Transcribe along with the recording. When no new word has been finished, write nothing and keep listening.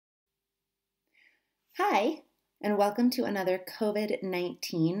Hi, and welcome to another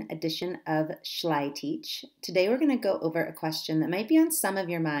COVID-19 edition of Schleyteach. Today we're going to go over a question that might be on some of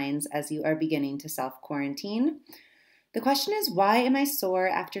your minds as you are beginning to self-quarantine. The question is, why am I sore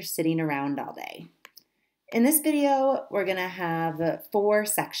after sitting around all day? In this video, we're going to have 4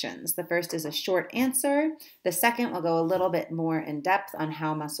 sections. The first is a short answer. The second will go a little bit more in depth on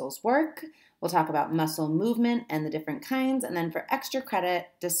how muscles work. We'll talk about muscle movement and the different kinds, and then for extra credit,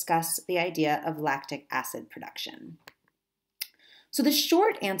 discuss the idea of lactic acid production. So the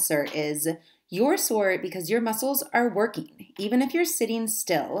short answer is you're sore because your muscles are working. Even if you're sitting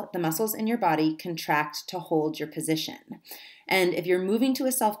still, the muscles in your body contract to hold your position. And if you're moving to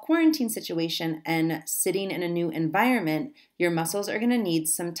a self-quarantine situation and sitting in a new environment, your muscles are going to need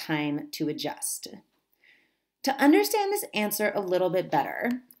some time to adjust. To understand this answer a little bit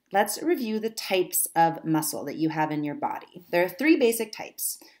better, let's review the types of muscle that you have in your body. There are 3 basic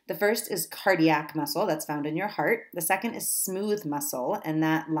types. The first is cardiac muscle, that's found in your heart. The second is smooth muscle, and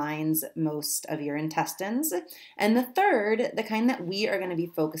that lines most of your intestines. And the third, the kind that we are going to be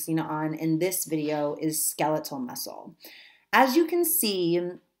focusing on in this video, is skeletal muscle. As you can see,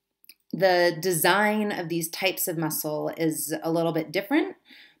 the design of these types of muscle is a little bit different.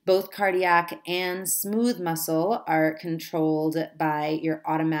 Both cardiac and smooth muscle are controlled by your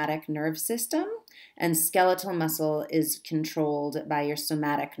automatic nerve system, and skeletal muscle is controlled by your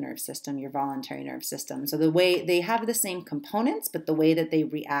somatic nerve system, your voluntary nerve system. So the way they have the same components, but the way that they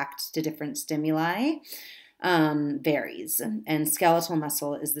react to different stimuli varies. And skeletal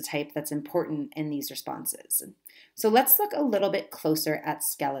muscle is the type that's important in these responses. So let's look a little bit closer at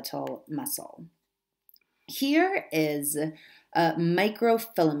skeletal muscle. Here is a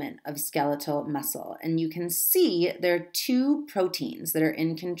microfilament of skeletal muscle, and you can see there are 2 proteins that are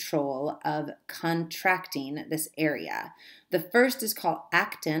in control of contracting this area. The first is called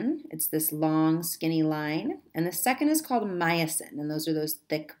actin, it's this long skinny line, and the second is called myosin, and those are those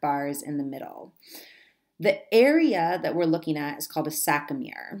thick bars in the middle. The area that we're looking at is called a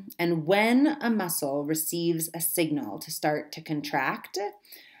sarcomere, and when a muscle receives a signal to start to contract,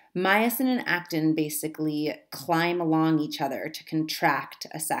 myosin and actin basically climb along each other to contract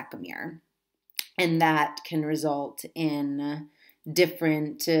a sarcomere, and that can result in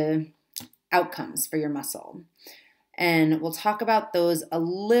different outcomes for your muscle. And we'll talk about those a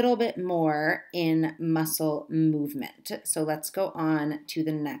little bit more in muscle movement. So let's go on to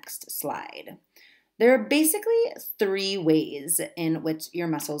the next slide. There are basically 3 ways in which your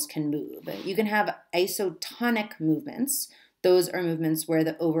muscles can move. You can have isotonic movements. Those are movements where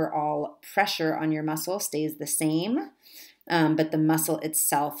the overall pressure on your muscle stays the same, but the muscle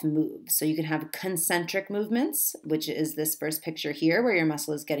itself moves. So you can have concentric movements, which is this first picture here where your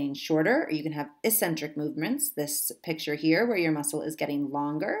muscle is getting shorter, or you can have eccentric movements, this picture here where your muscle is getting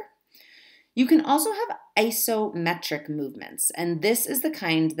longer. You can also have isometric movements, and this is the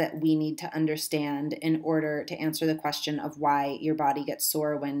kind that we need to understand in order to answer the question of why your body gets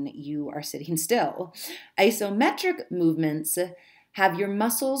sore when you are sitting still. Isometric movements have your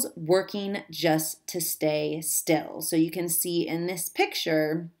muscles working just to stay still. So you can see in this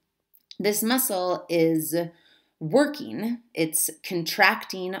picture, this muscle is working, it's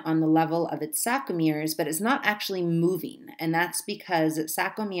contracting on the level of its sarcomeres, but it's not actually moving. And that's because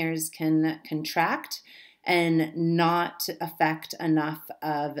sarcomeres can contract and not affect enough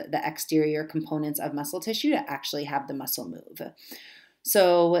of the exterior components of muscle tissue to actually have the muscle move.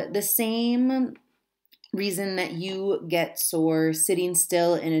 So the same reason that you get sore sitting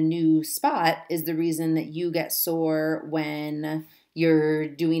still in a new spot is the reason that you get sore when you're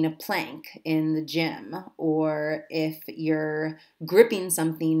doing a plank in the gym, or if you're gripping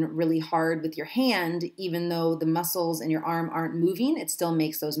something really hard with your hand, even though the muscles in your arm aren't moving, it still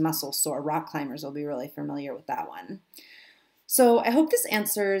makes those muscles sore. Rock climbers will be really familiar with that one. So I hope this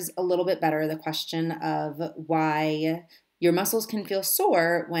answers a little bit better the question of why your muscles can feel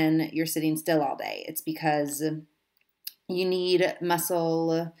sore when you're sitting still all day. It's because you need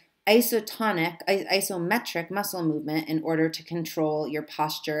isometric muscle movement in order to control your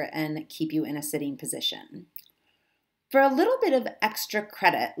posture and keep you in a sitting position. For a little bit of extra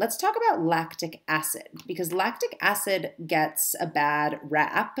credit, let's talk about lactic acid, because lactic acid gets a bad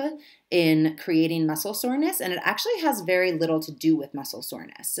rap in creating muscle soreness, and it actually has very little to do with muscle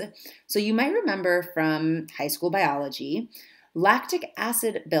soreness. So you might remember from high school biology, lactic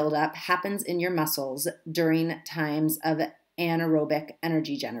acid buildup happens in your muscles during times of anaerobic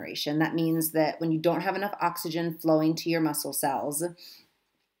energy generation. That means that when you don't have enough oxygen flowing to your muscle cells,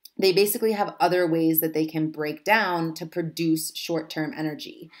 they basically have other ways that they can break down to produce short-term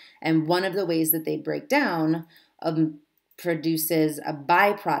energy. And one of the ways that they break down produces a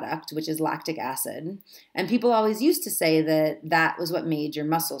byproduct, which is lactic acid. And people always used to say that that was what made your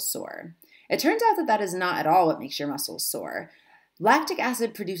muscles sore. It turns out that that is not at all what makes your muscles sore. Lactic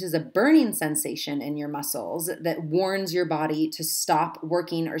acid produces a burning sensation in your muscles that warns your body to stop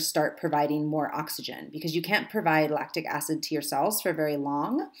working or start providing more oxygen, because you can't provide lactic acid to your cells for very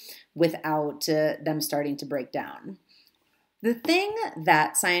long without them starting to break down. The thing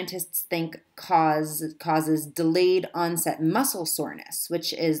that scientists think causes delayed onset muscle soreness,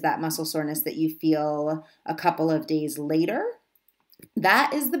 which is that muscle soreness that you feel a couple of days later,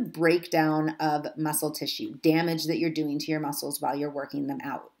 that is the breakdown of muscle tissue, damage that you're doing to your muscles while you're working them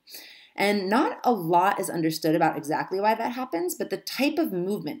out. And not a lot is understood about exactly why that happens, but the type of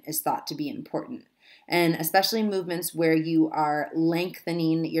movement is thought to be important. And especially movements where you are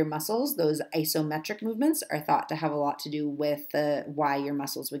lengthening your muscles, those isometric movements are thought to have a lot to do with why your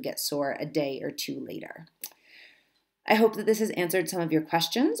muscles would get sore a day or two later. I hope that this has answered some of your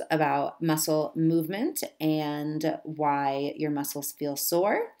questions about muscle movement and why your muscles feel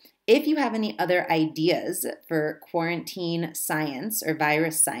sore. If you have any other ideas for quarantine science or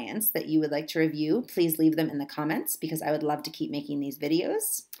virus science that you would like to review, please leave them in the comments because I would love to keep making these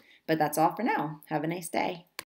videos. But that's all for now. Have a nice day.